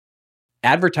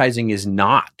advertising is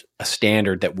not a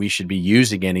standard that we should be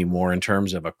using anymore in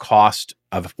terms of a cost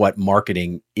of what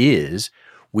marketing is.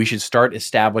 We should start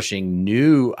establishing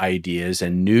new ideas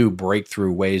and new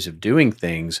breakthrough ways of doing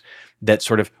things that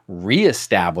sort of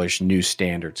reestablish new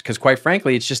standards. Because quite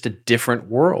frankly, it's just a different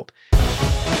world.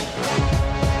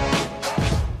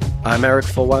 I'm Eric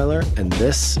Fulweiler, and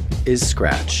this is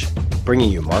Scratch,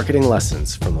 bringing you marketing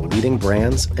lessons from the leading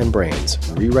brands and brains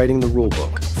rewriting the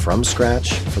rulebook from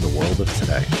scratch for the world of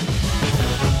today.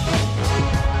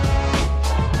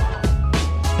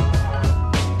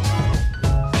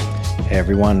 Hey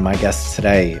everyone, my guest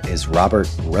today is Robert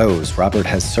Rose. Robert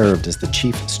has served as the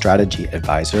Chief Strategy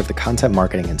Advisor of the Content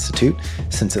Marketing Institute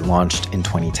since it launched in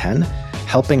 2010,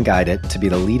 helping guide it to be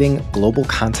the leading global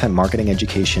content marketing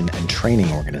education and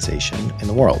training organization in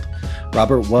the world.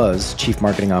 Robert was Chief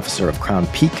Marketing Officer of Crown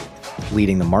Peak,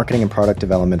 leading the marketing and product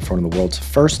development for one of the world's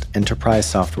first enterprise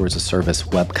software as a service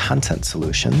web content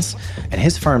solutions. And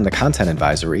his firm, The Content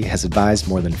Advisory, has advised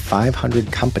more than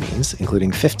 500 companies,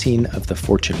 including 15 of the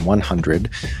Fortune 100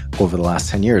 over the last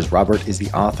 10 years. Robert is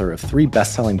the author of 3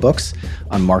 best-selling books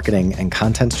on marketing and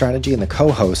content strategy and the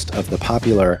co-host of the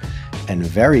popular and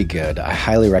very good, I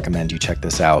highly recommend you check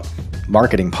this out,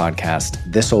 marketing podcast,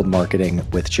 This Old Marketing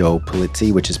with Joe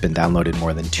Pulizzi, which has been downloaded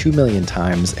more than 2 million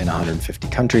times in 150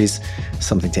 countries,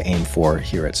 something to aim for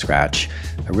here at Scratch.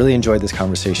 I really enjoyed this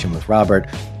conversation with Robert.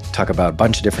 Talk about a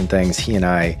bunch of different things. He and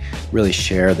I really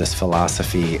share this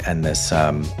philosophy and this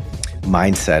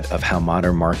mindset of how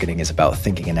modern marketing is about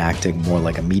thinking and acting more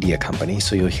like a media company.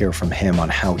 So you'll hear from him on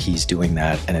how he's doing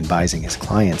that and advising his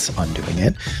clients on doing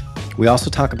it. We also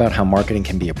talk about how marketing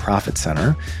can be a profit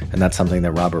center, and that's something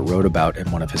that Robert wrote about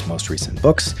in one of his most recent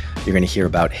books. You're going to hear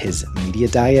about his media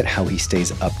diet, how he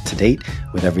stays up to date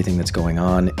with everything that's going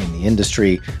on in the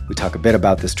industry. We talk a bit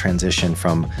about this transition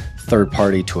from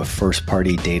third-party to a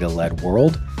first-party data-led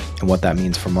world and what that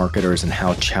means for marketers and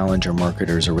how challenger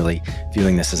marketers are really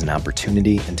viewing this as an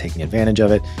opportunity and taking advantage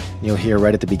of it. And you'll hear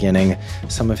right at the beginning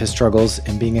some of his struggles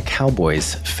in being a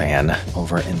Cowboys fan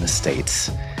over in the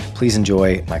States. Please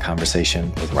enjoy my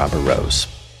conversation with Robert Rose.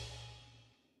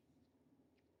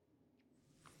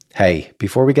 Hey,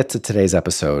 before we get to today's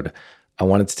episode, I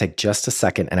wanted to take just a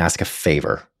second and ask a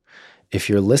favor. If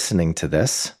you're listening to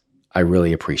this, I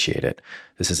really appreciate it.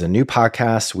 This is a new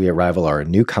podcast. We at Rival are a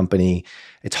new company.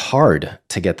 It's hard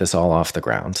to get this all off the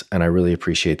ground, and I really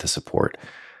appreciate the support.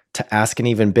 To ask an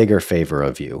even bigger favor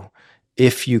of you,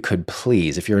 if you could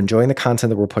please, if you're enjoying the content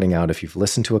that we're putting out, if you've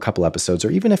listened to a couple episodes, or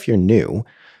even if you're new,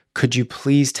 could you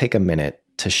please take a minute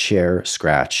to share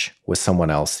Scratch with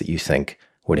someone else that you think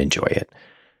would enjoy it?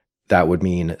 That would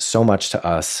mean so much to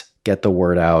us. Get the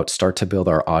word out, start to build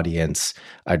our audience.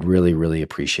 I'd really, really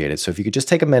appreciate it. So if you could just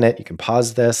take a minute, you can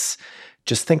pause this.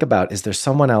 Just think about, is there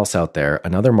someone else out there,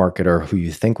 another marketer who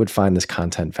you think would find this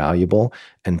content valuable?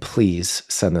 And please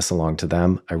send this along to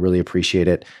them. I really appreciate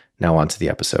it. Now on to the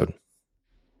episode.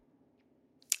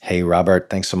 Hey,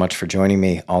 Robert, thanks so much for joining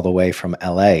me all the way from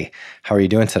LA. How are you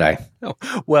doing today? Oh,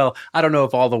 well, I don't know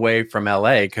if all the way from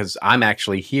LA because I'm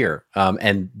actually here.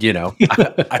 And, you know,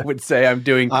 I would say I'm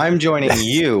joining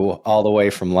you all the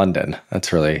way from London.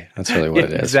 That's really what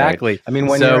it is. Exactly. Right? I mean,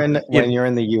 when you're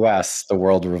in the US, the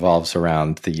world revolves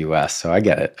around the US. So I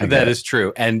get it. That is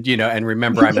true. And, you know, and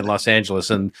remember, I'm in Los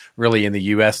Angeles, and really in the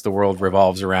US, the world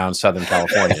revolves around Southern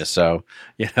California. So,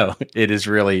 you know, it is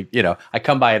really, you know, I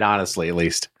come by it honestly, at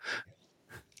least.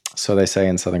 So they say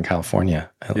in Southern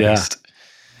California, at least.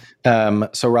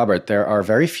 So Robert, there are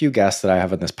very few guests that I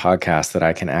have on this podcast that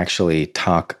I can actually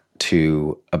talk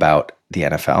to about the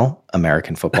NFL,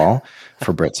 American football,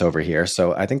 for Brits over here.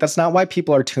 So I think that's not why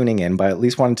people are tuning in, but I at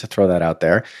least wanted to throw that out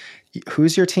there.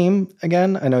 Who's your team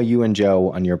again? I know you and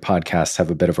Joe on your podcast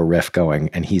have a bit of a riff going,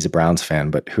 and he's a Browns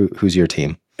fan, but who's your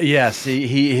team? Yes,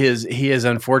 he is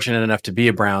unfortunate enough to be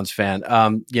a Browns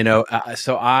fan. You know,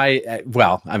 so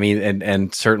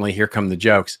and certainly here come the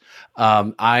jokes.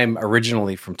 I'm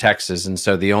originally from Texas, and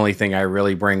so the only thing I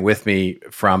really bring with me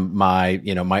from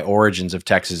my origins of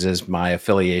Texas is my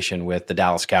affiliation with the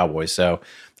Dallas Cowboys. So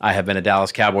I have been a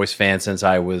Dallas Cowboys fan since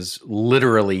I was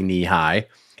literally knee high.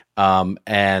 So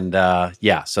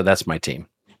that's my team.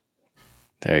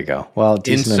 There you go. Well,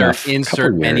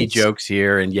 insert many jokes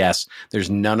here. And yes,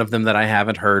 there's none of them that I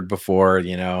haven't heard before,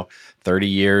 30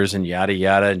 years and yada,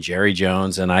 yada, and Jerry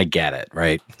Jones. And I get it,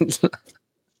 right?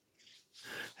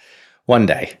 One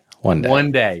day. I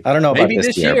don't know about maybe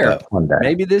this year, but one day.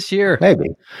 Maybe this year.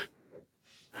 Maybe.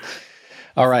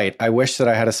 All right. I wish that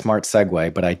I had a smart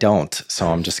segue, but I don't. So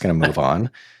I'm just going to move on.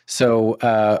 So,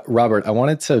 Robert, I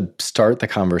wanted to start the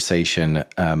conversation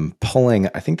pulling,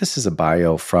 I think this is a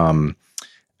bio from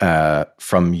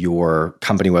from your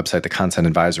company website, the Content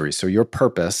Advisory. So your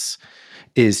purpose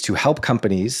is to help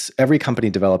every company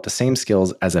develop the same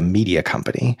skills as a media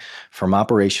company, from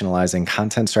operationalizing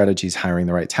content strategies, hiring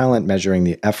the right talent, measuring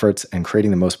the efforts, and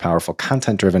creating the most powerful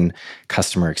content-driven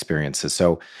customer experiences.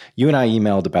 So you and I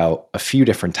emailed about a few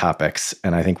different topics,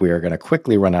 and I think we are going to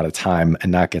quickly run out of time and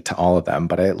not get to all of them,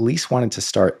 but I at least wanted to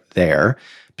start there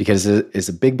because it is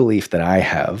a big belief that I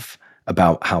have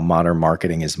about how modern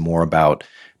marketing is more about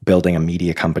building a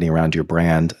media company around your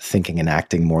brand, thinking and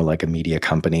acting more like a media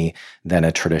company than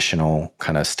a traditional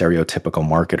kind of stereotypical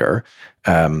marketer.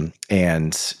 And,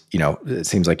 it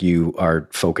seems like you are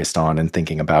focused on and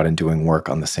thinking about and doing work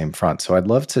on the same front. So I'd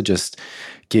love to just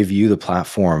give you the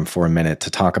platform for a minute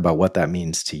to talk about what that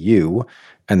means to you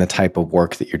and the type of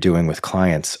work that you're doing with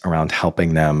clients around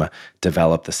helping them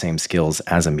develop the same skills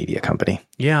as a media company.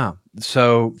 Yeah.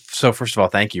 So first of all,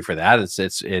 thank you for that.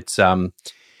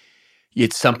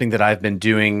 It's something that I've been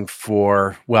doing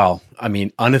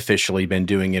unofficially been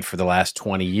doing it for the last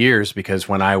 20 years, because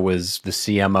when I was the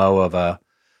CMO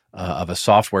of a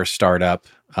software startup,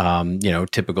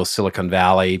 typical Silicon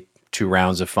Valley, 2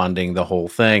 rounds of funding, the whole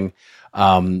thing.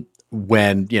 And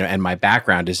my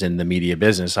background is in the media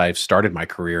business. I've started my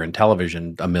career in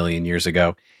television a million years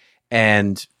ago.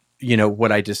 And,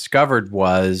 what I discovered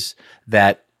was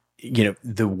that,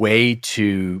 the way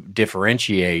to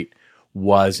differentiate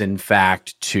was, in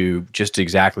fact, to just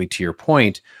exactly to your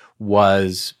point,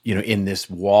 was, in this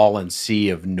wall and sea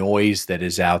of noise that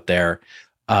is out there,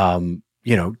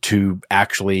 to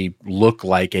actually look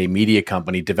like a media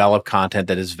company, develop content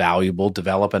that is valuable,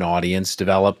 develop an audience,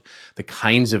 develop the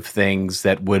kinds of things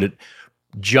that would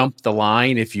jump the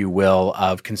line, if you will,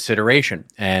 of consideration.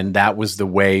 And that was the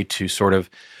way to sort of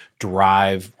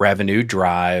drive revenue,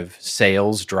 drive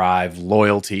sales, drive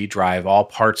loyalty, drive all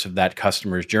parts of that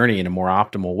customer's journey in a more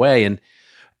optimal way. And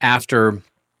after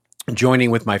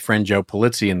joining with my friend Joe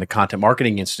Polizzi in the Content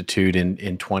Marketing Institute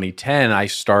in 2010, I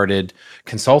started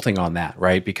consulting on that,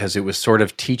 right? Because it was sort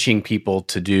of teaching people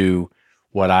to do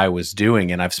what I was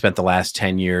doing. And I've spent the last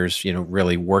 10 years,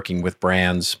 really working with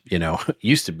brands,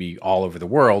 used to be all over the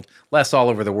world, less all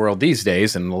over the world these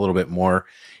days, and a little bit more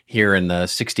here in the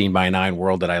 16:9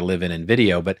 world that I live in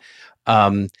video. But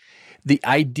the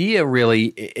idea really,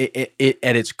 it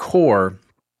at its core,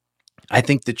 I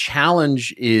think the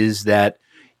challenge is that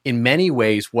in many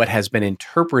ways, what has been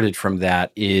interpreted from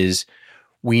that is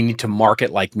we need to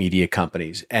market like media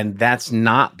companies. And that's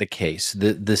not the case.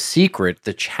 The secret,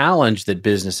 the challenge that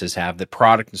businesses have, that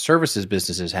product and services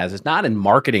businesses has, is not in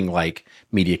marketing like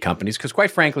media companies, because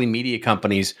quite frankly, media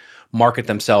companies market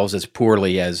themselves as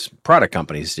poorly as product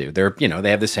companies do.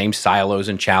 They have the same silos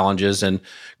and challenges and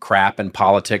crap and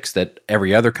politics that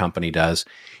every other company does.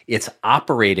 It's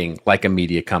operating like a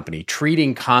media company,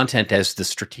 treating content as the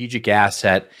strategic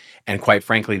asset, and quite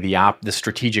frankly, the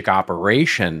strategic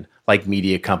operation like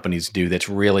media companies do. That's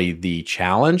really the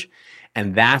challenge.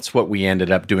 And that's what we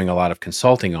ended up doing a lot of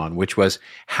consulting on, which was,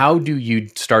 how do you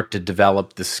start to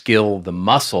develop the skill, the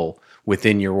muscle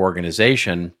within your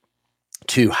organization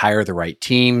to hire the right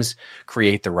teams,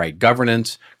 create the right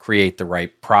governance, create the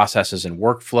right processes and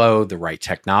workflow, the right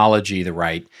technology, the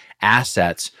right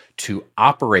assets to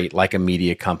operate like a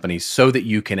media company, so that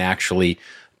you can actually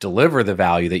deliver the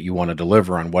value that you want to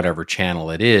deliver on whatever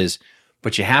channel it is.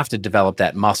 But you have to develop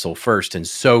that muscle first. And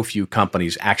so few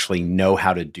companies actually know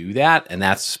how to do that. And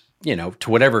that's, to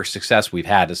whatever success we've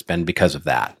had, it's been because of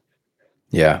that.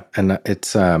 Yeah. And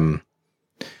it's, I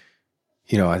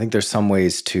think there's some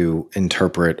ways to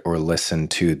interpret or listen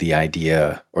to the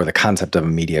idea or the concept of a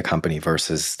media company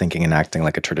versus thinking and acting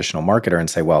like a traditional marketer, and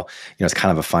say, well, it's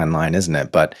kind of a fine line, isn't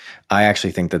it? But I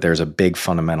actually think that there's a big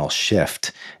fundamental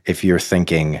shift if you're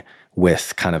thinking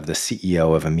with kind of the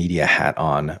CEO of a media hat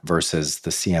on versus the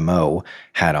CMO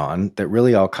hat on, that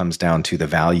really all comes down to the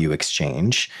value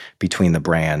exchange between the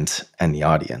brand and the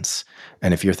audience.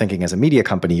 And if you're thinking as a media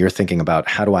company, you're thinking about,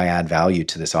 how do I add value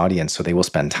to this audience so they will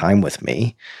spend time with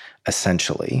me,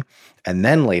 essentially. And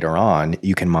then later on,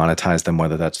 you can monetize them,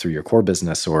 whether that's through your core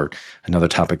business, or another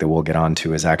topic that we'll get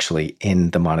onto is actually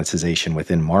in the monetization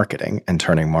within marketing and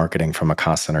turning marketing from a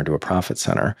cost center to a profit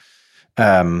center.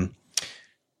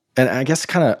 And I guess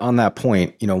kind of on that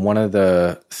point, one of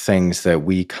the things that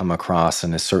we come across,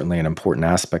 and is certainly an important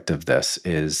aspect of this,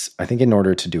 is I think in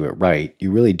order to do it right,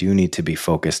 you really do need to be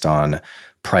focused on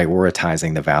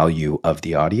prioritizing the value of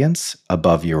the audience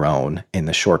above your own in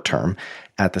the short term.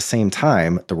 At the same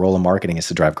time, the role of marketing is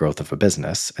to drive growth of a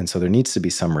business. And so there needs to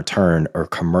be some return or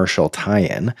commercial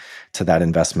tie-in to that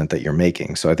investment that you're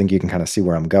making. So I think you can kind of see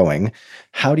where I'm going.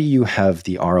 How do you have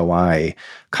the ROI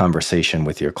conversation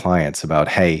with your clients about,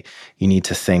 hey, you need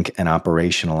to think and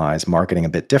operationalize marketing a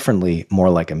bit differently,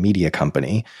 more like a media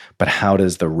company, but how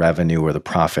does the revenue or the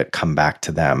profit come back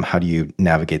to them? How do you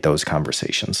navigate those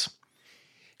conversations?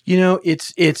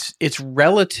 It's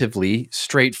relatively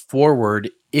straightforward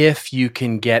if you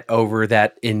can get over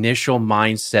that initial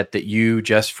mindset that you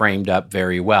just framed up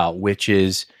very well, which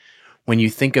is when you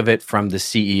think of it from the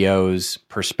CEO's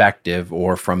perspective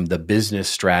or from the business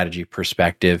strategy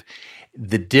perspective,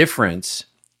 the difference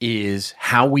is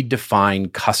how we define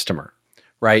customer,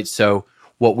 right? So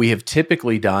what we have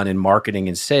typically done in marketing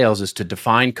and sales is to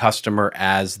define customer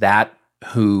as that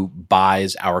who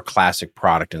buys our classic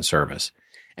product and service.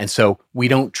 And so we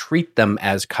don't treat them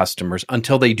as customers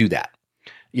until they do that.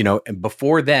 And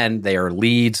before then, they are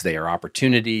leads, they are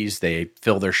opportunities, they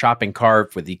fill their shopping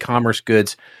cart with e-commerce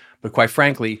goods. But quite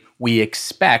frankly, we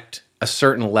expect a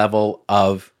certain level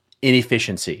of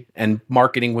inefficiency. And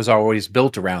marketing was always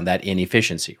built around that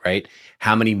inefficiency, right?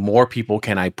 How many more people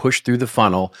can I push through the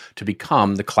funnel to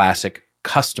become the classic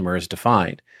customer as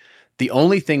defined? The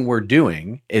only thing we're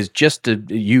doing is just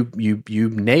you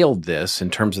nailed this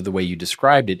in terms of the way you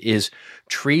described it, is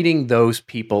treating those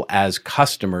people as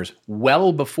customers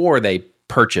well before they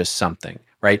purchase something,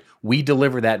 right? We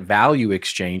deliver that value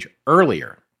exchange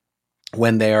earlier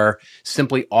when they are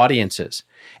simply audiences.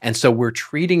 And so we're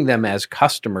treating them as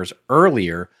customers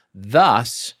earlier.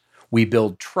 Thus, we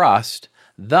build trust.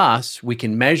 Thus, we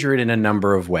can measure it in a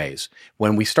number of ways.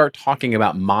 When we start talking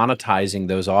about monetizing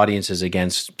those audiences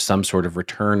against some sort of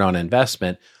return on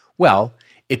investment, well,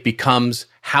 it becomes,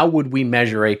 how would we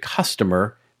measure a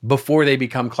customer before they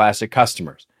become classic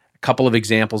customers? A couple of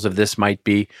examples of this might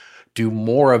be, do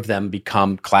more of them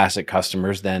become classic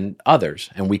customers than others?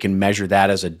 And we can measure that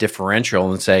as a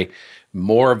differential and say,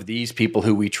 more of these people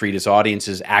who we treat as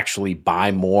audiences actually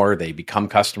buy more, they become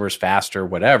customers faster,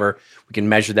 whatever. We can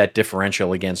measure that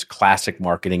differential against classic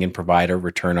marketing and provide a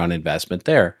return on investment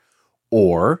there.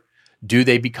 Or do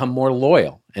they become more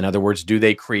loyal? In other words, do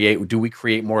we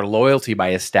create more loyalty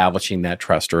by establishing that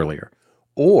trust earlier?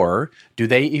 Or do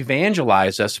they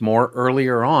evangelize us more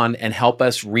earlier on and help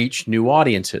us reach new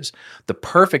audiences? The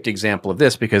perfect example of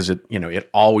this, because it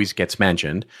always gets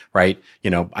mentioned, right?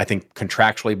 I think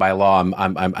contractually by law,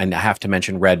 I have to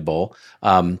mention Red Bull,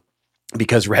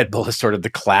 because Red Bull is sort of the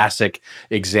classic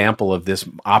example of this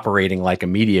operating like a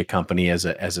media company as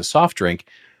a soft drink.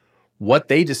 What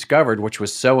they discovered, which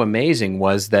was so amazing,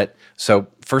 was that, so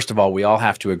first of all, we all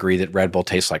have to agree that Red Bull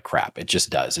tastes like crap. It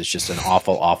just does. It's just an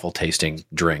awful, awful tasting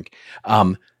drink.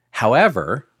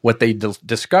 However, what they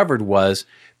discovered was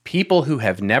people who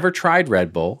have never tried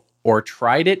Red Bull or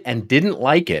tried it and didn't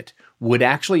like it would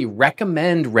actually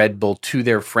recommend Red Bull to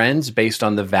their friends based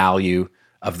on the value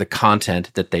of the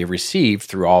content that they received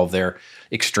through all of their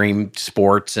extreme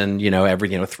sports and,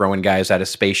 throwing guys out of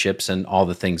spaceships and all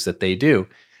the things that they do.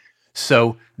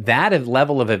 So that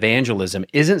level of evangelism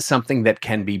isn't something that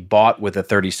can be bought with a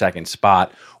 30-second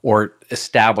spot or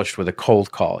established with a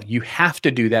cold call. You have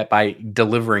to do that by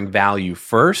delivering value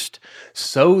first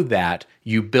so that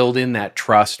you build in that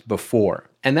trust before.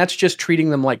 And that's just treating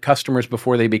them like customers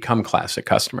before they become classic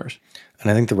customers.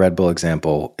 And I think the Red Bull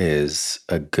example is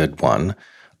a good one,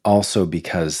 also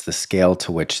because the scale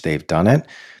to which they've done it,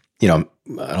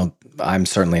 I'm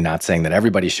certainly not saying that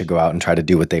everybody should go out and try to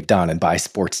do what they've done and buy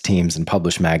sports teams and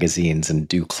publish magazines and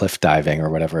do cliff diving or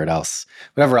whatever else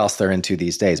they're into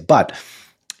these days. But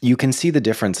you can see the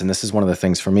difference. And this is one of the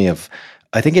things for me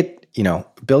I think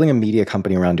building a media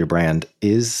company around your brand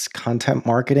is content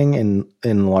marketing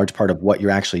in large part of what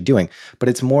you're actually doing. But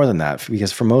it's more than that,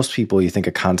 because for most people, you think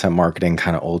of content marketing,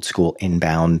 kind of old school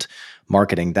inbound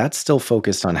marketing, that's still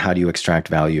focused on how do you extract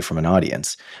value from an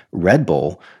audience. Red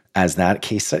Bull, as that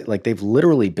case, like they've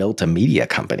literally built a media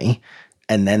company,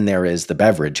 and then there is the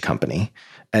beverage company.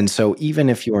 And so even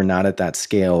if you're not at that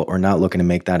scale or not looking to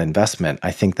make that investment,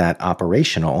 I think that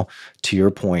operational, to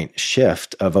your point,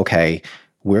 shift of, okay,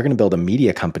 we're going to build a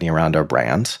media company around our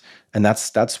brand. And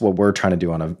that's what we're trying to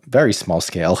do on a very small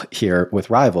scale here with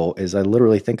Rival, is I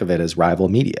literally think of it as Rival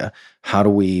Media. How do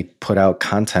we put out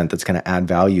content that's going to add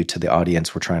value to the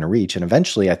audience we're trying to reach? And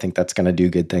eventually, I think that's going to do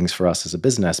good things for us as a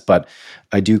business. But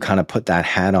I do kind of put that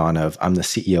hat on of I'm the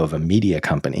CEO of a media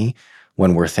company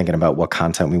when we're thinking about what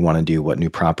content we want to do, what new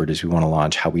properties we want to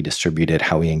launch, how we distribute it,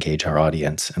 how we engage our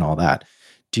audience, and all that.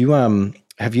 Do you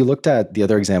have you looked at the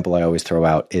other example I always throw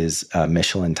out is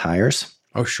Michelin tires?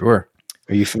 Oh, sure.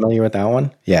 Are you familiar with that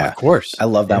one? Yeah. Of course. I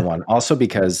love that Yeah. one. Also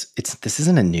because this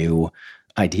isn't a new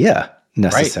idea Right.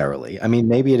 necessarily. I mean,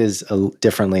 maybe it is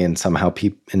differently in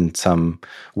in some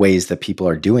ways that people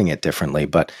are doing it differently,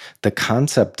 but the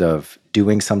concept of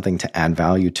doing something to add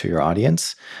value to your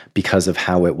audience because of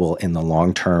how it will in the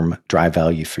long term drive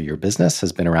value for your business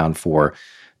has been around for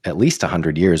at least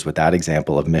 100 years, with that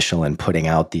example of Michelin putting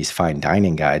out these fine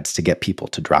dining guides to get people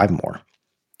to drive more.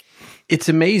 It's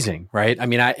amazing, right? I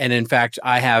mean, and in fact,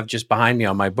 I have just behind me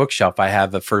on my bookshelf, I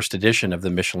have the first edition of the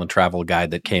Michelin Travel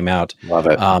Guide that came out. Love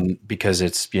it. Because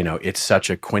it's such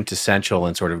a quintessential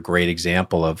and sort of great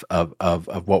example of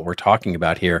what we're talking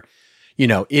about here.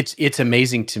 It's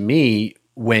amazing to me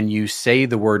when you say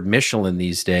the word Michelin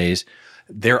these days.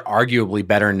 They're arguably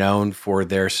better known for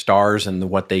their stars and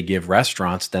what they give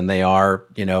restaurants than they are,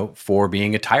 for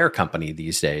being a tire company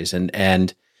these days.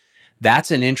 And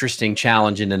that's an interesting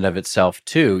challenge in and of itself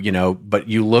too, but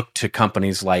you look to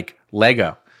companies like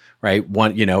Lego, right?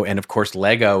 And of course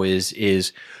Lego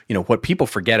is what people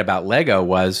forget about Lego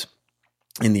was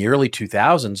in the early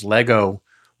 2000s, Lego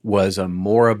was a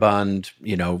moribund,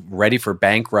 ready for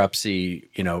bankruptcy,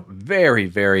 very,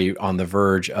 very on the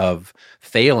verge of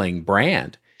failing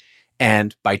brand.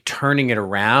 And by turning it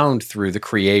around through the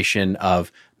creation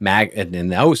of in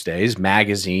those days,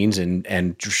 magazines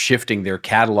and shifting their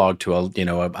catalog to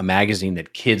a magazine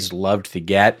that kids loved to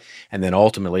get, and then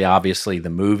ultimately, obviously,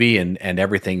 the movie and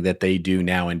everything that they do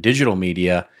now in digital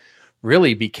media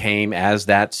really became, as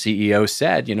that CEO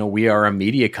said, we are a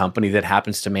media company that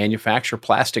happens to manufacture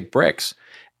plastic bricks,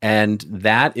 and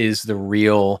that is the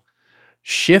real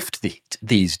shift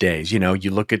these days. You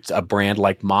look at a brand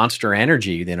like Monster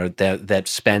Energy, that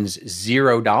spends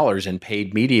 $0 in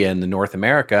paid media in the North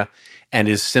America and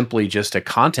is simply just a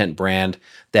content brand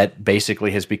that basically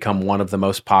has become one of the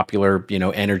most popular,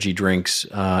 energy drinks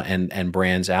and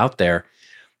brands out there.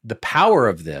 The power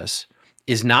of this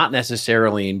is not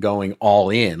necessarily in going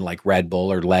all in like Red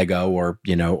Bull or Lego or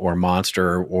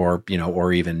Monster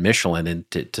or even Michelin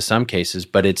to some cases,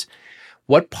 but it's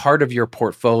what part of your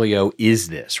portfolio is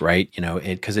this, right?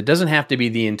 Because it doesn't have to be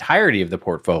the entirety of the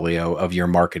portfolio of your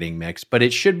marketing mix, but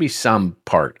it should be some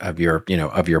part of your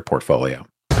portfolio.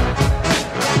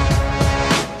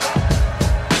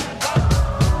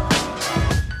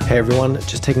 Hey everyone,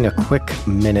 just taking a quick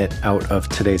minute out of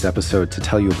today's episode to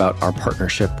tell you about our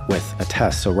partnership with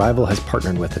Attest. So Rival has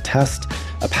partnered with Attest,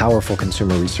 a powerful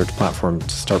consumer research platform, to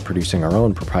start producing our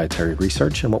own proprietary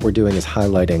research. And what we're doing is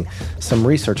highlighting some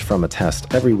research from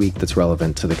Attest every week that's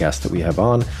relevant to the guests that we have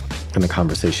on and the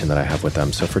conversation that I have with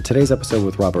them. So for today's episode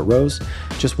with Robert Rose,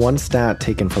 just one stat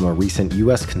taken from a recent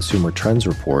US Consumer Trends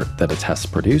report that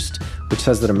Attest produced, which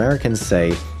says that Americans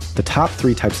say the top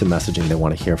 3 types of messaging they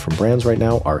want to hear from brands right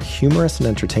now are humorous and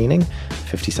entertaining,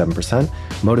 57%,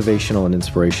 motivational and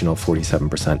inspirational,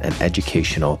 47%, and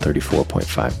educational,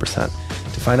 34.5%.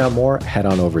 To find out more, head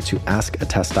on over to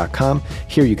askattest.com.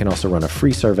 Here you can also run a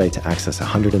free survey to access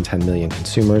 110 million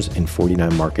consumers in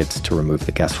 49 markets to remove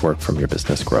the guesswork from your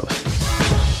business growth.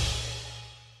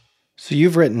 So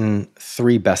you've written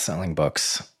 3 best-selling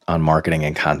books on marketing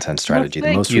and content strategy.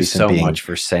 Well, thank you so much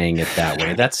for saying it that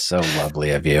way. That's so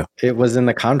lovely of you. It was in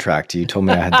the contract. You told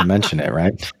me I had to mention it,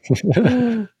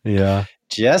 right? Yeah.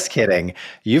 Just kidding.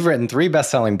 You've written 3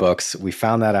 best-selling books. We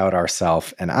found that out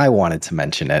ourselves, and I wanted to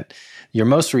mention it. Your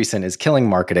most recent is Killing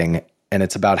Marketing, and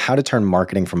it's about how to turn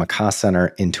marketing from a cost center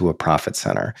into a profit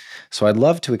center. So I'd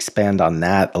love to expand on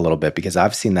that a little bit because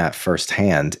I've seen that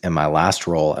firsthand in my last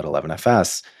role at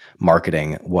 11FS.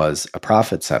 Marketing was a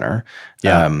profit center.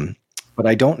 Yeah. But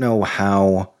I don't know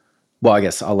how, well, I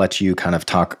guess I'll let you kind of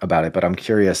talk about it, but I'm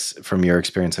curious from your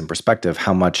experience and perspective,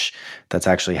 how much that's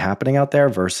actually happening out there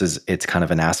versus it's kind of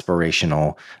an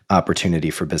aspirational opportunity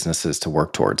for businesses to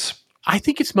work towards. I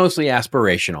think it's mostly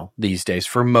aspirational these days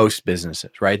for most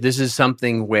businesses, right? This is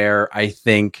something where I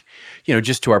think,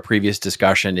 just to our previous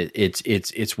discussion,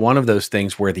 it's one of those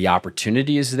things where the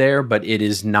opportunity is there, but it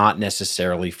is not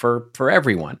necessarily for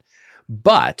everyone.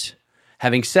 But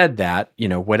having said that,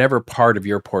 whatever part of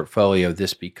your portfolio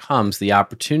this becomes, the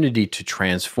opportunity to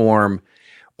transform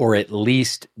or at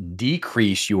least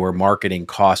decrease your marketing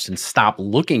costs and stop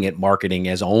looking at marketing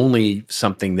as only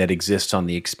something that exists on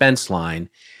the expense line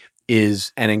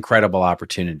is an incredible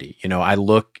opportunity. I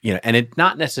look, and it's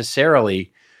not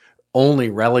necessarily only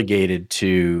relegated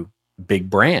to big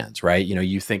brands, right?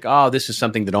 You think, oh, this is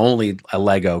something that only a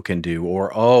Lego can do,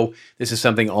 or, oh, this is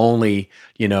something only,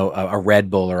 a Red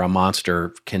Bull or a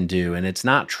Monster can do. And it's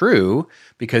not true,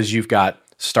 because you've got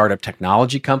startup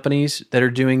technology companies that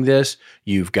are doing this.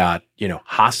 You've got,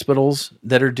 hospitals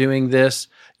that are doing this.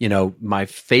 My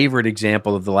favorite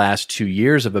example of the last 2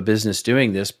 years of a business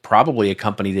doing this, probably a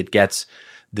company that gets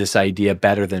this idea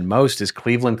better than most, is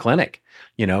Cleveland Clinic.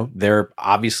 They're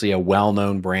obviously a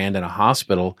well-known brand in a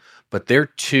hospital, but they're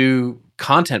two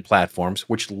content platforms,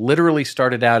 which literally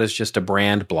started out as just a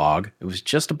brand blog. It was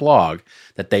just a blog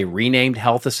that they renamed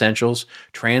Health Essentials,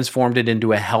 transformed it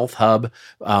into a health hub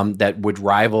that would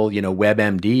rival,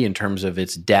 WebMD in terms of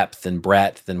its depth and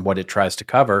breadth and what it tries to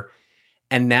cover.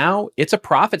 And now it's a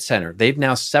profit center. They've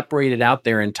now separated out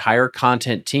their entire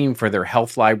content team for their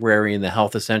health library and the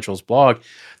Health Essentials blog.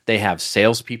 They have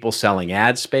salespeople selling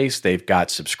ad space. They've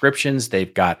got subscriptions.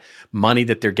 They've got money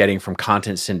that they're getting from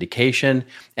content syndication.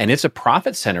 And it's a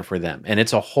profit center for them. And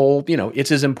it's a whole,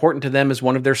 it's as important to them as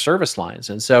one of their service lines.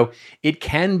 And so it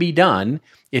can be done.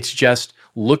 It's just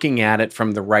looking at it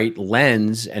from the right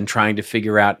lens and trying to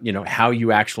figure out, how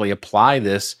you actually apply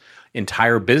this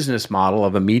entire business model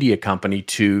of a media company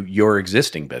to your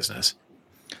existing business.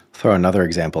 Throw another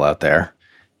example out there.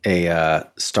 A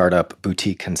startup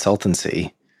boutique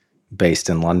consultancy based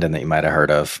in London that you might have heard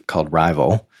of called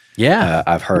Rival. Yeah.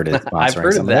 I've heard it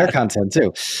sponsoring some of their content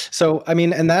too. So,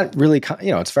 and that really,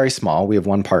 it's very small. We have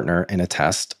one partner in a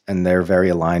test, and they're very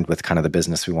aligned with kind of the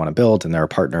business we want to build, and they're a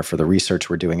partner for the research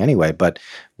we're doing anyway. But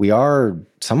we are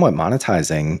somewhat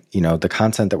monetizing, the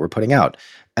content that we're putting out.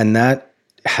 And that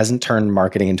hasn't turned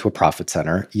marketing into a profit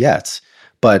center yet.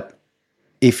 But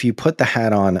if you put the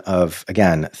hat on of,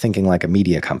 again, thinking like a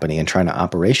media company and trying to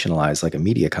operationalize like a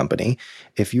media company,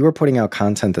 if you are putting out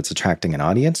content that's attracting an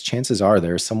audience, chances are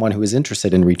there's someone who is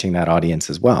interested in reaching that audience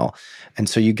as well. And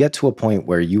so you get to a point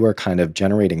where you are kind of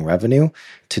generating revenue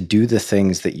to do the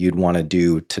things that you'd want to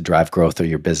do to drive growth of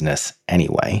your business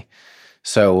anyway.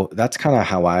 So that's kind of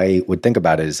how I would think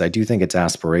about it. Is I do think it's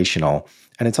aspirational,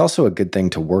 and it's also a good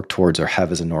thing to work towards or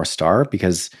have as a North Star,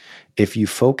 because if you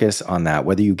focus on that,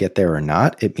 whether you get there or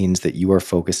not, it means that you are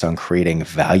focused on creating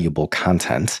valuable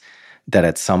content that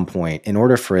at some point, in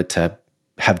order for it to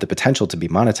have the potential to be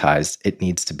monetized, it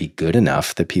needs to be good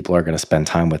enough that people are going to spend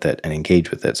time with it and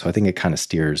engage with it. So I think it kind of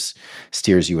steers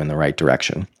you in the right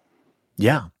direction.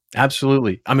 Yeah,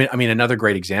 absolutely. I mean, another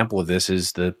great example of this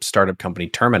is the startup company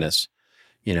Terminus.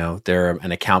 They're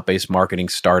an account-based marketing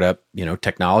startup,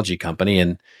 technology company.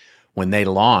 And when they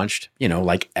launched,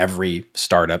 like every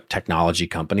startup technology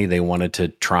company, they wanted to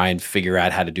try and figure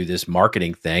out how to do this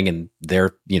marketing thing. And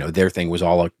their thing was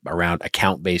all around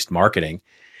account-based marketing.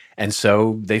 And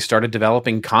so they started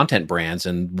developing content brands.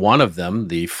 And one of them,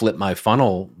 the Flip My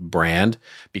Funnel brand,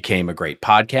 became a great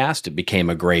podcast. It became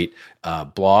a great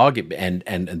blog. And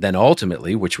then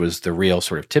ultimately, which was the real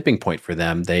sort of tipping point for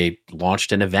them, they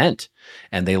launched an event.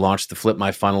 And they launched the Flip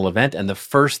My Funnel event. And the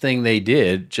first thing they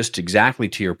did, just exactly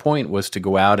to your point, was to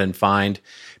go out and find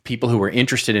people who were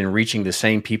interested in reaching the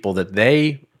same people that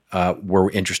they were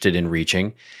interested in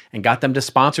reaching, and got them to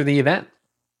sponsor the event.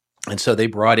 And so they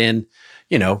brought in,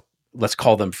 let's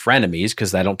call them frenemies,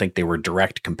 because I don't think they were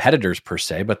direct competitors per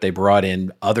se, but they brought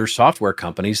in other software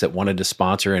companies that wanted to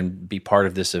sponsor and be part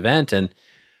of this event. And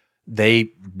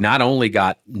they not only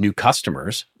got new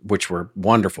customers, which were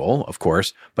wonderful, of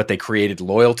course, but they created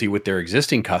loyalty with their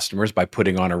existing customers by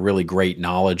putting on a really great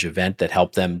knowledge event that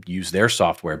helped them use their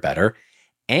software better.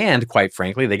 And quite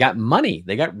frankly, they got money,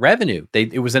 they got revenue.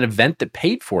 It was an event that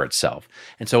paid for itself.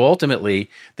 And so ultimately,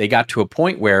 they got to a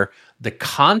point where the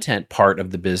content part of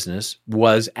the business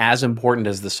was as important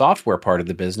as the software part of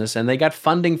the business. And they got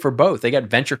funding for both. They got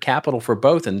venture capital for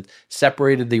both, and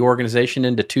separated the organization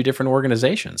into two different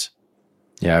organizations.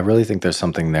 Yeah, I really think there's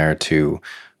something there too,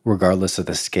 regardless of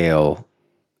the scale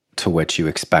to which you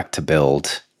expect to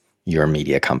build your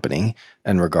media company,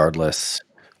 and regardless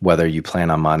whether you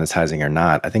plan on monetizing or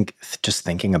not. I think just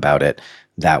thinking about it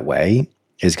that way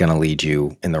is going to lead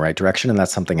you in the right direction. And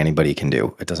that's something anybody can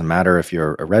do. It doesn't matter if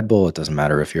you're a Red Bull. It doesn't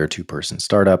matter if you're a 2-person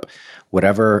startup.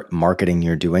 Whatever marketing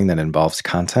you're doing that involves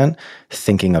content,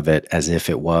 thinking of it as if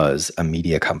it was a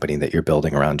media company that you're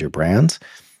building around your brand,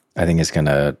 I think is going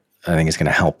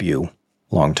to help you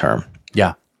long term.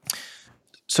 Yeah.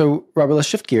 So, Robert, let's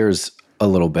shift gears a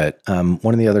little bit.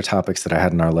 One of the other topics that I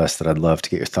had on our list that I'd love to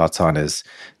get your thoughts on is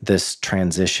this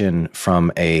transition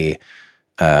from a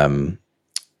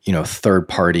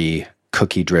third-party,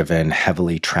 cookie-driven,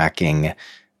 heavily tracking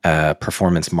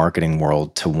performance marketing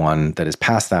world to one that is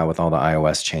past that with all the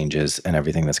iOS changes and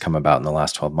everything that's come about in the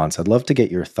last 12 months. I'd love to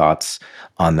get your thoughts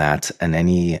on that and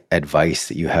any advice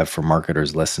that you have for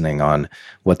marketers listening on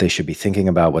what they should be thinking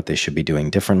about, what they should be doing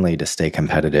differently to stay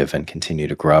competitive and continue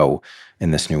to grow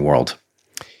in this new world.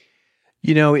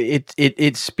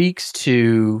 It speaks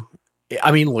to,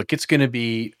 I mean, look,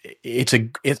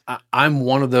 I'm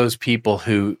one of those people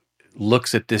who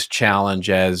looks at this challenge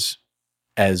as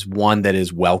one that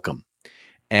is welcome.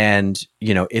 And,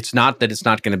 it's not that it's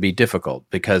not going to be difficult,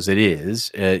 because it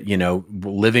is,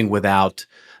 living without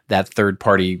that third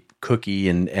party cookie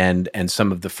and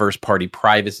some of the first party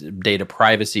data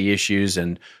privacy issues,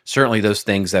 and certainly those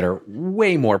things that are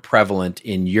way more prevalent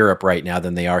in Europe right now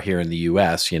than they are here in the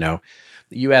US. The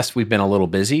US, we've been a little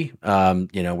busy.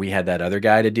 We had that other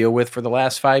guy to deal with for the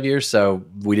last 5 years, so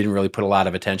we didn't really put a lot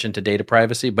of attention to data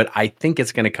privacy, but I think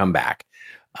it's going to come back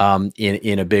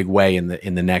in a big way in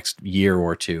the next year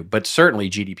or two. But certainly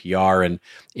GDPR and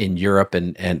in Europe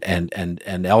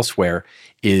and elsewhere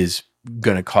is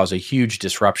going to cause a huge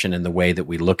disruption in the way that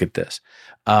we look at this.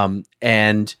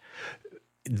 And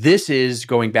this is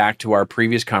going back to our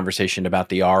previous conversation about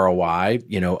the ROI,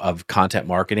 of content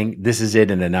marketing. This is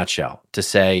it in a nutshell, to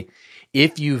say,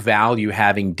 if you value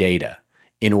having data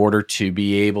in order to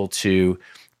be able to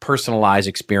personalize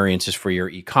experiences for your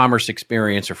e-commerce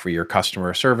experience or for your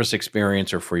customer service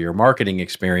experience or for your marketing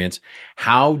experience,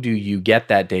 how do you get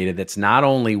that data that's not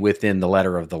only within the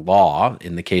letter of the law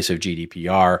in the case of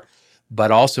GDPR, but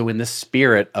also in the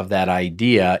spirit of that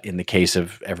idea in the case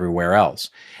of everywhere else?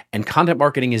 And content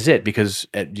marketing is it, because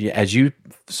as you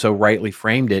so rightly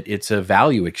framed it, it's a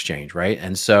value exchange, right?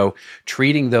 And so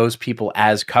treating those people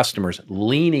as customers,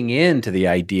 leaning into the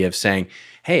idea of saying,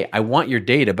 hey, I want your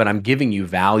data, but I'm giving you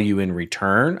value in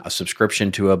return, a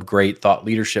subscription to a great thought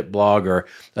leadership blog, or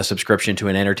a subscription to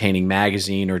an entertaining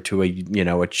magazine, or to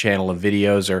a channel of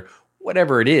videos, or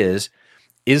whatever it is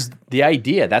the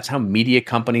idea. That's how media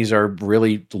companies are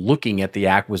really looking at the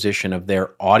acquisition of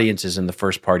their audiences in the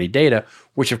first party data,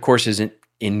 which of course isn't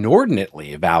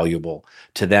inordinately valuable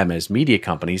to them as media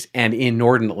companies and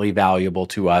inordinately valuable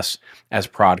to us as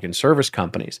product and service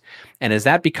companies. And as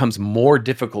that becomes more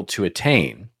difficult to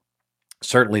attain,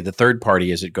 certainly the third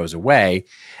party as it goes away,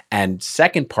 and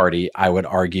second party, I would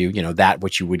argue, that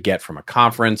which you would get from a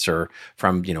conference or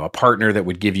from, a partner that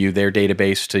would give you their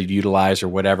database to utilize or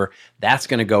whatever, that's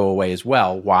going to go away as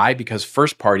well. Why? Because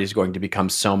first party is going to become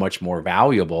so much more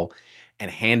valuable, and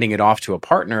handing it off to a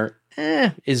partner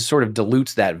is sort of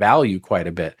dilutes that value quite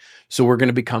a bit. So we're going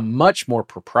to become much more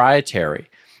proprietary.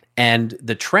 And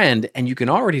the trend, and you can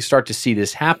already start to see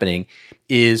this happening,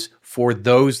 is for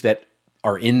those that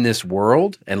are in this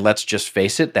world, and let's just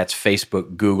face it, that's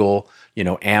Facebook, Google,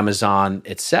 Amazon,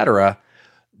 et cetera,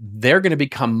 they're going to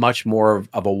become much more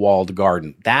of a walled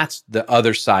garden. That's the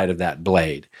other side of that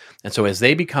blade. And so as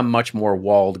they become much more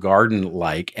walled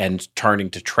garden-like and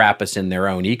turning to trap us in their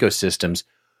own ecosystems,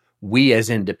 we as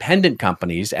independent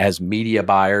companies, as media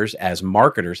buyers, as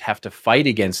marketers, have to fight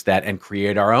against that and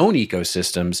create our own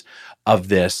ecosystems of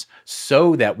this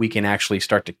so that we can actually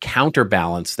start to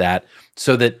counterbalance that,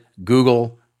 so that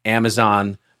Google,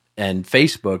 Amazon, and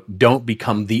Facebook don't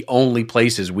become the only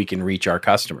places we can reach our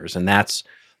customers. And that's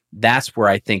where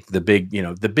I think the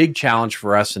big challenge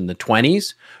for us in the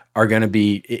 20s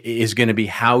is going to be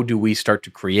how do we start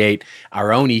to create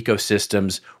our own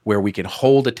ecosystems where we can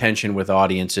hold attention with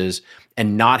audiences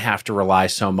and not have to rely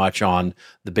so much on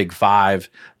the big five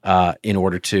in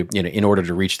order to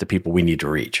reach the people we need to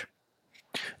reach.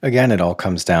 Again, it all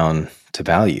comes down to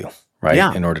value, right?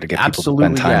 Yeah, in order to get people to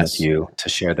spend time with you, to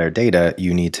share their data,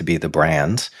 you need to be the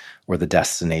brand or the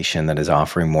destination that is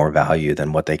offering more value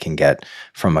than what they can get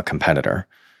from a competitor.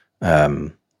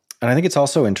 And I think it's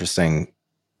also interesting,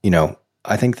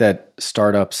 I think that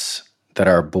startups that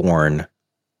are born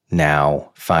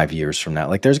now, 5 years from now,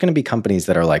 like there's going to be companies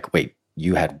that are like, wait,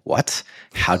 you had what?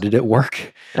 How did it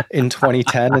work in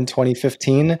 2010 and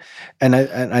 2015? And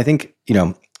I think,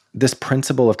 this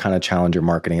principle of kind of challenger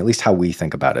marketing, at least how we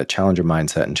think about it, challenger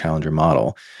mindset and challenger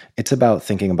model, it's about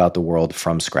thinking about the world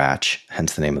from scratch,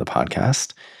 hence the name of the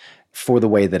podcast, for the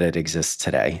way that it exists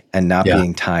today, and not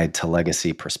being tied to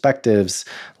legacy perspectives,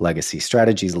 legacy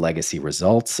strategies, legacy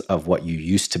results of what you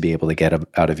used to be able to get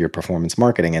out of your performance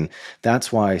marketing. And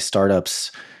that's why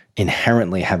startups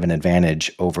inherently have an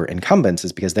advantage over incumbents,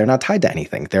 is because they're not tied to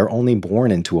anything. They're only born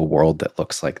into a world that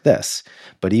looks like this.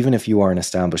 But even if you are an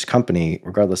established company,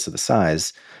 regardless of the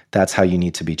size, that's how you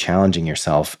need to be challenging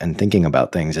yourself and thinking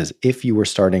about things. Is if you were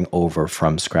starting over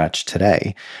from scratch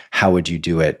today, how would you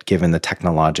do it given the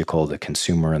technological, the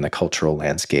consumer, and the cultural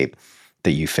landscape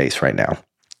that you face right now?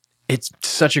 It's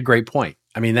such a great point.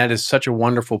 I mean, that is such a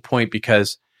wonderful point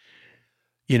because,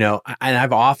 and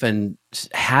I've often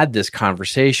had this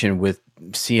conversation with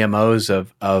CMOs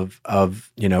of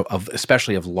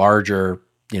especially of larger,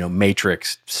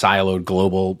 matrix siloed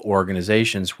global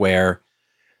organizations where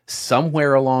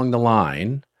somewhere along the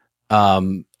line,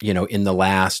 in the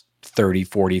last 30,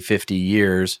 40, 50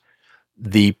 years,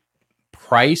 the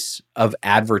price of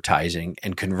advertising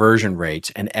and conversion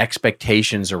rates and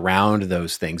expectations around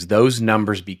those things, those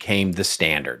numbers became the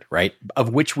standard, right?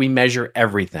 Of which we measure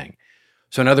everything.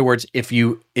 So in other words, if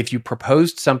you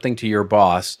proposed something to your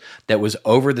boss that was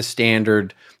over the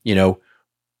standard,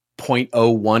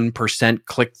 0.01%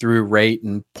 click-through rate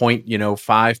and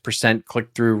 0.5%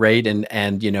 click-through rate and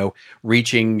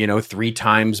reaching 3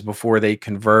 times before they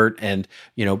convert, and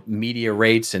media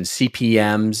rates and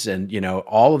CPMs and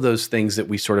all of those things that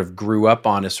we sort of grew up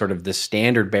on as sort of the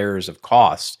standard bearers of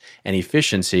cost and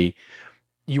efficiency,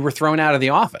 you were thrown out of the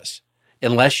office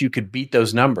unless you could beat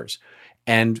those numbers.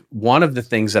 And one of the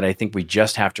things that I think we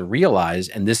just have to realize,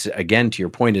 and this again to your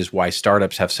point is why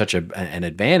startups have such an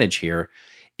advantage here,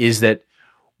 is that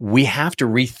we have to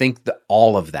rethink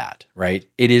all of that, right?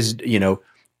 It is,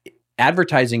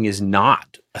 advertising is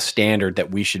not a standard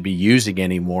that we should be using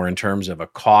anymore in terms of a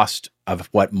cost of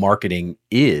what marketing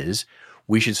is.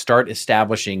 We should start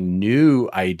establishing new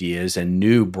ideas and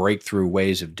new breakthrough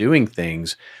ways of doing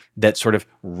things that sort of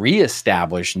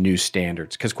reestablish new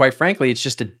standards. Because quite frankly, it's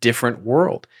just a different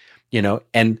world,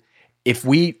 and if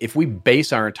we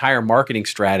base our entire marketing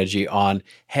strategy on,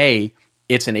 hey,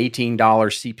 it's an $18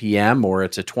 CPM or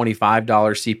it's a $25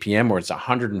 CPM or it's a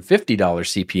 $150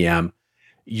 CPM,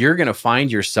 you're going to find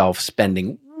yourself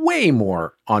spending way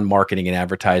more on marketing and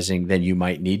advertising than you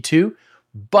might need to.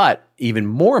 But even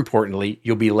more importantly,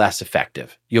 you'll be less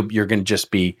effective. You're going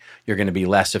to be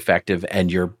less effective,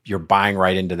 and you're buying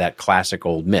right into that classic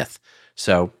old myth.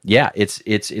 So yeah,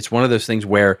 it's one of those things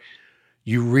where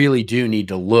you really do need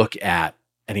to look at,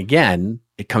 and again,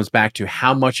 it comes back to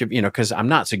how much of, because I'm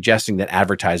not suggesting that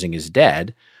advertising is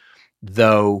dead,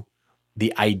 though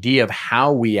the idea of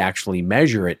how we actually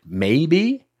measure it may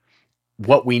be.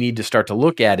 What we need to start to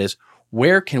look at is,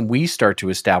 where can we start to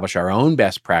establish our own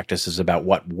best practices about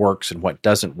what works and what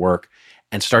doesn't work,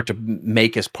 and start to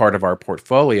make as part of our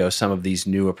portfolio some of these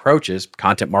new approaches.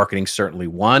 Content marketing is certainly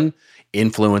one.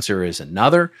 Influencer is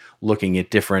another. Looking at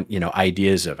different,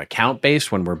 ideas of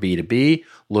account-based when we're B2B,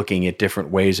 looking at different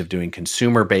ways of doing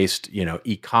consumer-based,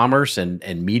 e-commerce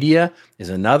and media is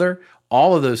another.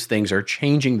 All of those things are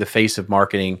changing the face of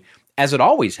marketing, as it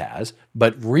always has,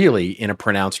 but really in a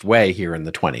pronounced way here in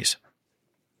the 20s.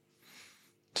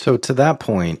 So to that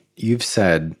point, you've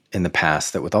said in the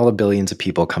past that with all the billions of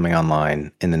people coming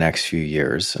online in the next few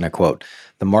years, and I quote,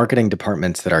 the marketing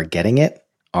departments that are getting it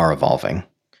are evolving.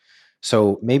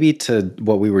 So maybe to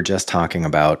what we were just talking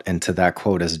about, and to that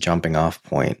quote as a jumping off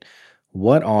point,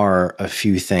 what are a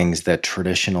few things that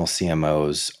traditional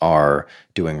CMOs are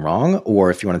doing wrong?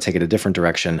 Or if you want to take it a different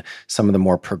direction, some of the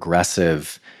more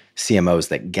progressive CMOs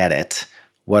that get it,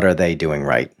 what are they doing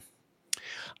right?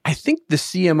 I think the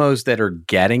CMOs that are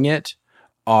getting it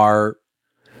are,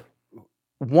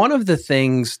 one of the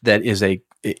things that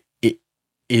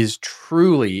is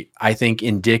truly, I think,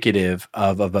 indicative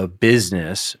of a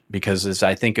business, because as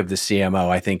I think of the CMO,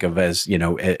 I think of as,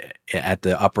 at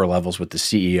the upper levels with the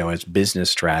CEO as business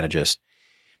strategist,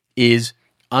 is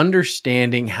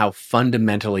understanding how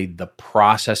fundamentally the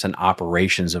process and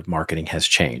operations of marketing has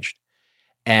changed.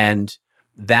 And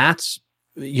that's,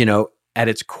 at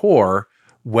its core,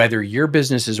 whether your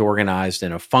business is organized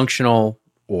in a functional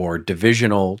or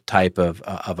divisional type of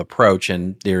approach,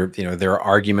 and there are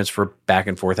arguments for back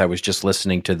and forth. I was just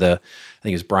listening to I think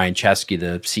it was Brian Chesky,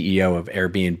 the CEO of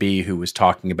Airbnb, who was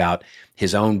talking about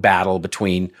his own battle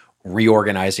between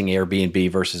reorganizing Airbnb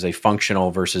versus a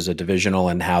functional versus a divisional,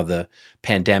 and how the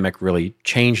pandemic really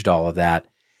changed all of that.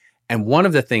 And one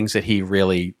of the things that he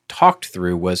really talked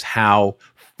through was how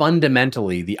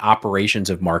fundamentally the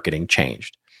operations of marketing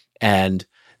changed. And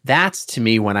that's, to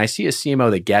me, when I see a CMO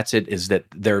that gets it, is that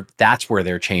that's where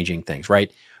they're changing things,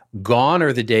 right? Gone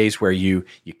are the days where you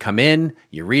come in,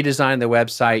 you redesign the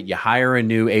website, you hire a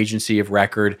new agency of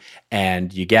record,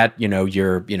 and you get,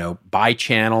 your, by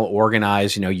channel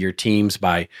organize, your teams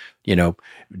by,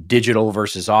 digital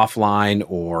versus offline,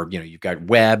 or, you've got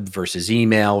web versus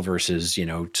email versus,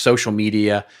 social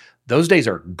media. Those days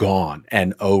are gone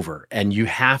and over, and you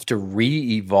have to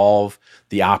re-evolve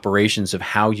the operations of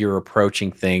how you're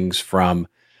approaching things from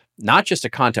not just a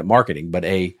content marketing, but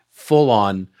a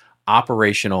full-on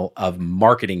operational of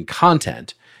marketing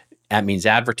content That means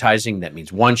advertising, that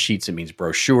means one sheets, it means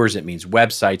brochures, it means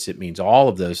websites, it means all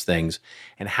of those things.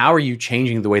 And how are you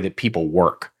changing the way that people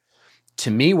work?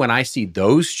 To me, when I see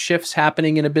those shifts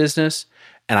happening in a business,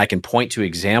 and I can point to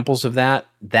examples of that,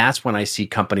 that's when I see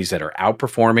companies that are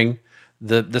outperforming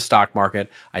the stock market.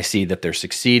 I see that they're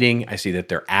succeeding. I see that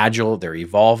they're agile, they're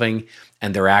evolving,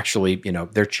 and they're actually,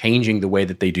 they're changing the way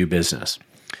that they do business.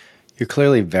 You're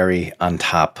clearly very on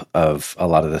top of a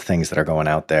lot of the things that are going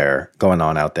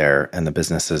on out there, and the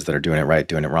businesses that are doing it right,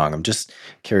 doing it wrong. I'm just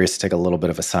curious to take a little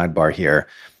bit of a sidebar here.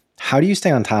 How do you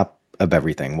stay on top of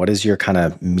everything? What does your kind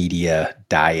of media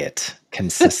diet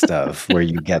consist of where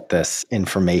you get this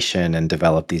information and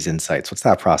develop these insights? What's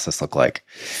that process look like?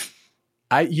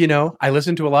 I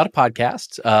listen to a lot of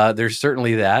podcasts. There's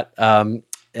certainly that. I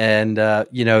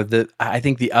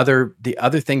think the other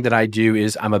thing that I do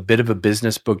is I'm a bit of a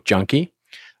business book junkie.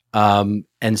 And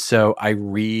so I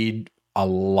read a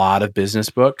lot of business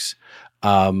books.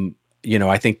 I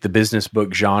think the business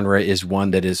book genre is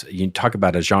one that is, you talk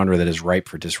about a genre that is ripe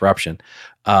for disruption.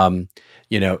 But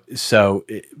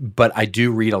I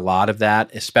do read a lot of that,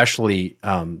 especially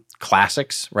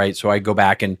classics, right? So I go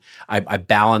back and I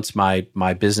balance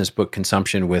my business book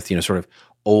consumption with, sort of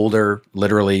older,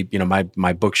 literally,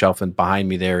 my bookshelf and behind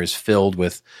me there is filled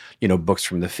with, books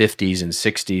from the 50s and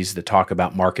 60s that talk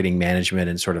about marketing management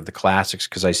and sort of the classics,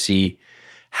 because I see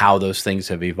how those things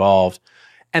have evolved.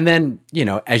 And then,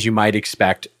 as you might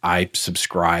expect, I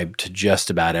subscribe to just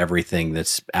about everything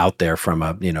that's out there from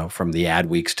the Ad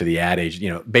Weeks to the Ad Age,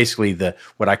 basically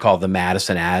what I call the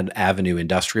Madison Avenue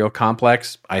Industrial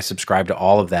Complex. I subscribe to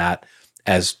all of that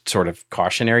as sort of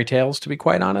cautionary tales, to be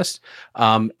quite honest.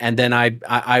 And then I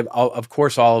of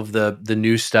course, all of the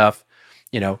new stuff,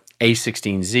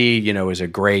 A16Z, is a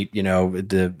great,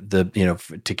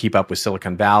 to keep up with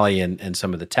Silicon Valley and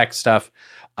some of the tech stuff.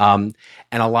 And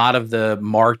a lot of the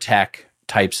MarTech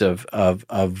types of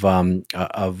blogs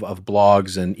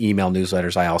and email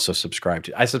newsletters I also subscribe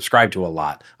to. I subscribe to a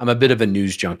lot. I'm a bit of a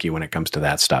news junkie when it comes to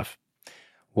that stuff.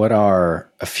 What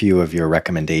are a few of your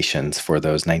recommendations for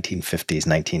those 1950s,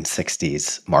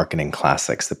 1960s marketing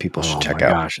classics that people should check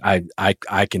out? Gosh, I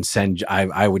can send.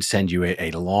 I would send you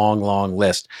a long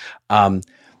list.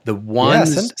 The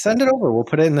ones, send it over. We'll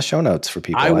put it in the show notes for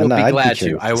people. I will be glad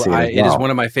to. It is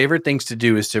one of my favorite things to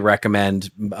do is to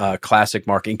recommend classic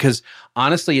marketing, because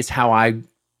honestly, it's how I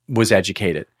was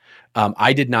educated.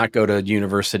 I did not go to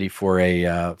university for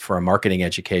a marketing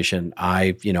education.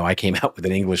 I came out with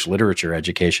an English literature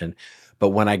education. But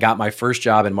when I got my first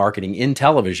job in marketing in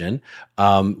television,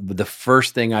 the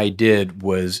first thing I did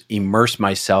was immerse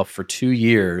myself for 2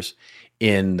 years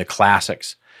in the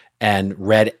classics and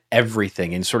read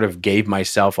everything and sort of gave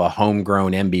myself a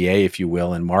homegrown MBA, if you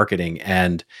will, in marketing,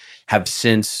 and have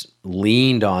since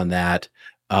leaned on that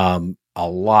a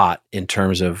lot in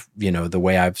terms of, the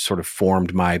way I've sort of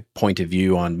formed my point of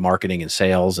view on marketing and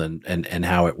sales and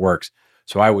how it works.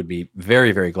 So I would be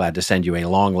very, very glad to send you a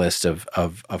long list of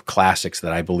classics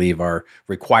that I believe are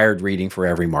required reading for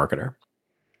every marketer.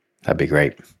 That'd be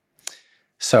great.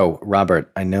 So,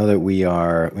 Robert, I know that we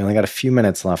only got a few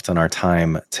minutes left on our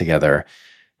time together.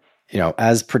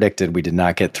 As predicted, we did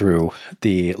not get through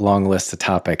the long list of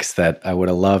topics that I would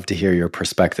have loved to hear your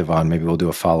perspective on. Maybe we'll do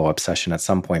a follow-up session at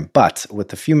some point. But with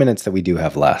the few minutes that we do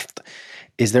have left,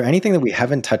 is there anything that we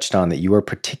haven't touched on that you are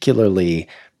particularly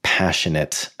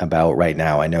passionate about right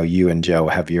now? I know you and Joe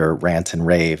have your rant and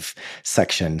rave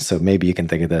section, so maybe you can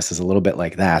think of this as a little bit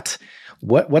like that.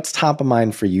 What's top of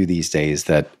mind for you these days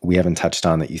that we haven't touched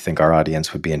on that you think our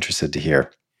audience would be interested to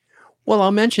hear? Well, I'll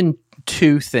mention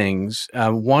two things,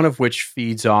 one of which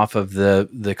feeds off of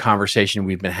the conversation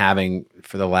we've been having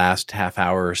for the last half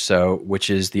hour or so, which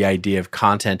is the idea of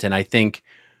content. And I think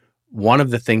one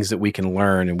of the things that we can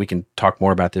learn, and we can talk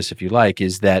more about this if you like,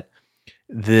 is that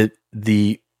the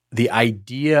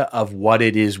idea of what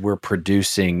it is we're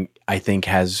producing, I think,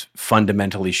 has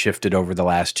fundamentally shifted over the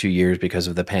last 2 years because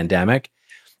of the pandemic.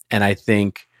 And I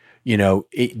think,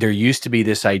 there used to be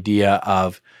this idea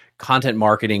of content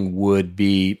marketing would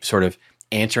be sort of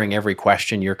answering every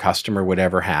question your customer would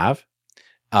ever have,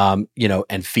 and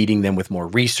feeding them with more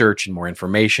research and more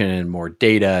information and more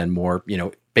data and more,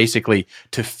 basically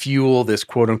to fuel this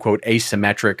quote unquote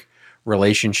asymmetric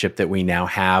relationship that we now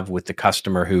have with the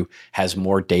customer who has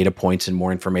more data points and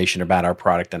more information about our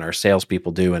product than our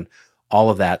salespeople do, and all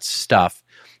of that stuff.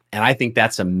 And I think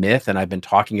that's a myth. And I've been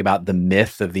talking about the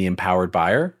myth of the empowered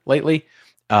buyer lately.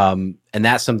 And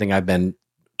that's something I've been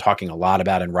talking a lot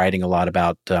about and writing a lot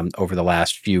about over the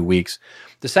last few weeks.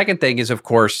 The second thing is, of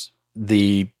course,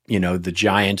 the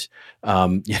giant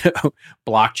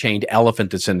blockchain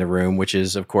elephant that's in the room, which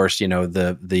is of course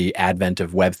the advent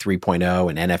of Web 3.0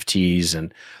 and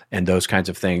NFTs and those kinds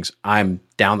of things. I'm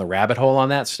down the rabbit hole on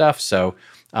that stuff, so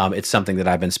it's something that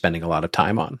I've been spending a lot of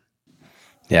time on.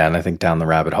 Yeah, and I think down the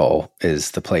rabbit hole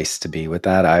is the place to be with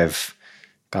that. I've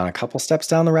gone a couple steps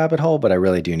down the rabbit hole, but I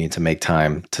really do need to make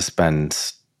time to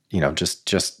spend,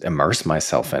 just immerse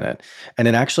myself in it. And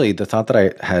then actually the thought that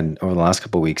I had over the last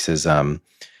couple of weeks is, I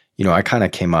kind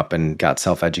of came up and got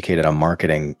self-educated on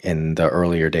marketing in the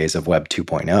earlier days of Web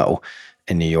 2.0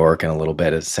 in New York and a little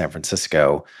bit of San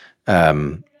Francisco.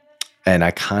 And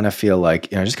I kind of feel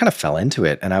like, I just kind of fell into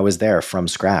it, and I was there from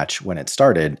scratch when it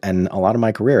started. And a lot of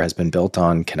my career has been built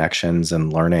on connections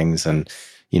and learnings and,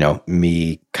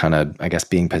 me kind of, I guess,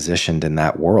 being positioned in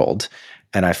that world.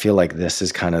 And I feel like this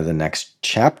is kind of the next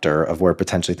chapter of where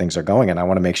potentially things are going. And I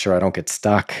want to make sure I don't get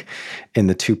stuck in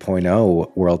the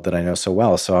 2.0 world that I know so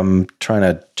well. So I'm trying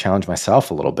to challenge myself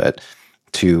a little bit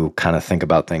to kind of think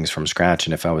about things from scratch.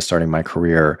 And if I was starting my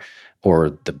career or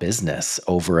the business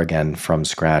over again from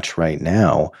scratch right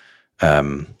now,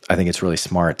 I think it's really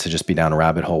smart to just be down a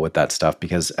rabbit hole with that stuff,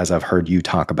 because as I've heard you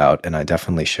talk about, and I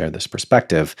definitely share this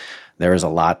perspective, there is a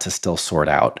lot to still sort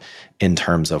out in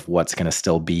terms of what's going to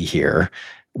still be here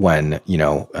when,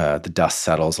 the dust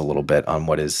settles a little bit on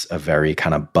what is a very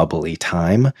kind of bubbly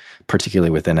time, particularly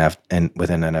within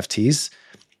NFTs.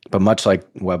 But much like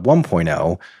Web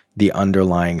 1.0, the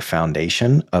underlying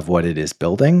foundation of what it is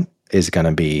building is going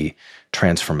to be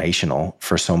transformational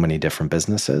for so many different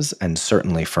businesses, and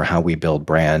certainly for how we build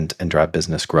brand and drive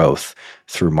business growth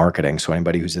through marketing. So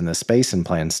anybody who's in this space and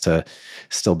plans to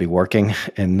still be working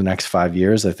in the next 5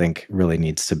 years, I think really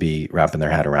needs to be wrapping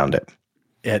their head around it.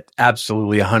 It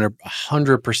absolutely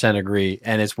 100% agree.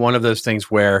 And it's one of those things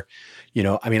where,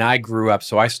 I grew up,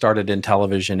 so I started in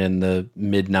television in the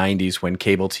mid 90s when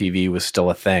cable TV was still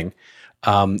a thing.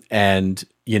 And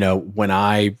when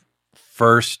I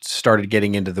first started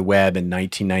getting into the web in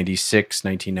 1996,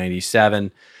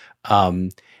 1997,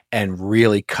 and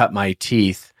really cut my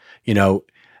teeth,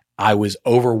 I was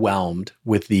overwhelmed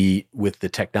with the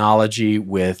technology,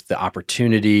 with the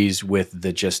opportunities, with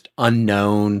the just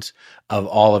unknowns of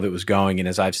all of it was going. And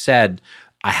as I've said,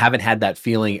 I haven't had that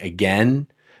feeling again.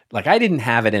 Like I didn't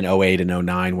have it in 08 and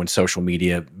 09 when social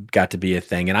media got to be a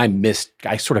thing. And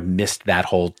I sort of missed that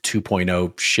whole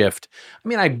 2.0 shift. I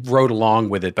mean, I rode along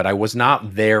with it, but I was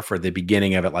not there for the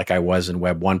beginning of it like I was in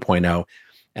Web 1.0.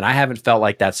 And I haven't felt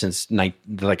like that since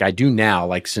like I do now,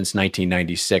 like since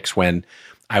 1996, when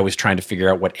I was trying to figure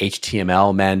out what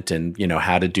HTML meant and,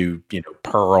 how to do,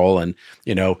 Perl. And,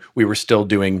 we were still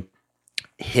doing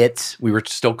hits. We were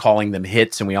still calling them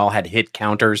hits, and we all had hit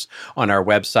counters on our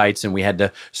websites, and we had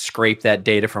to scrape that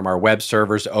data from our web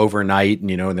servers overnight.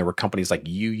 And, and there were companies like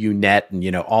UUNet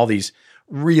and, all these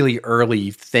really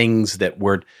early things that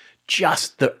were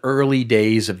just the early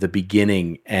days of the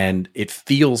beginning. And it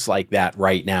feels like that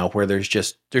right now, where there's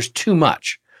too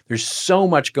much. There's so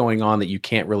much going on that you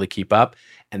can't really keep up.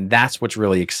 And that's what's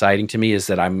really exciting to me, is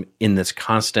that I'm in this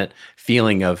constant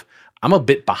feeling of, I'm a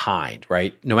bit behind,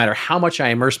 right? No matter how much I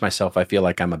immerse myself, I feel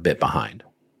like I'm a bit behind.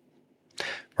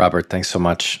 Robert, thanks so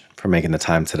much for making the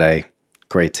time today.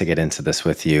 Great to get into this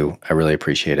with you. I really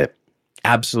appreciate it.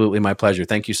 Absolutely my pleasure.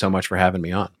 Thank you so much for having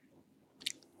me on.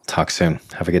 Talk soon.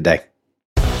 Have a good day.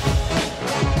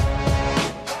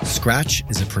 Scratch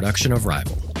is a production of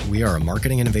Rival. We are a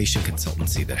marketing innovation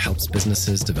consultancy that helps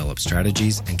businesses develop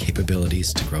strategies and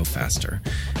capabilities to grow faster.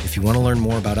 If you want to learn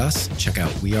more about us, check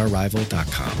out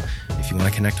wearerival.com. If you want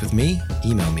to connect with me,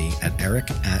 email me at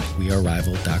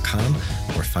eric@wearerival.com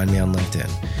or find me on LinkedIn.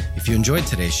 If you enjoyed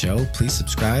today's show, please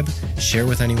subscribe, share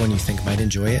with anyone you think might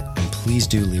enjoy it, and please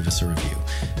do leave us a review.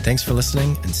 Thanks for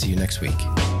listening, and see you next week.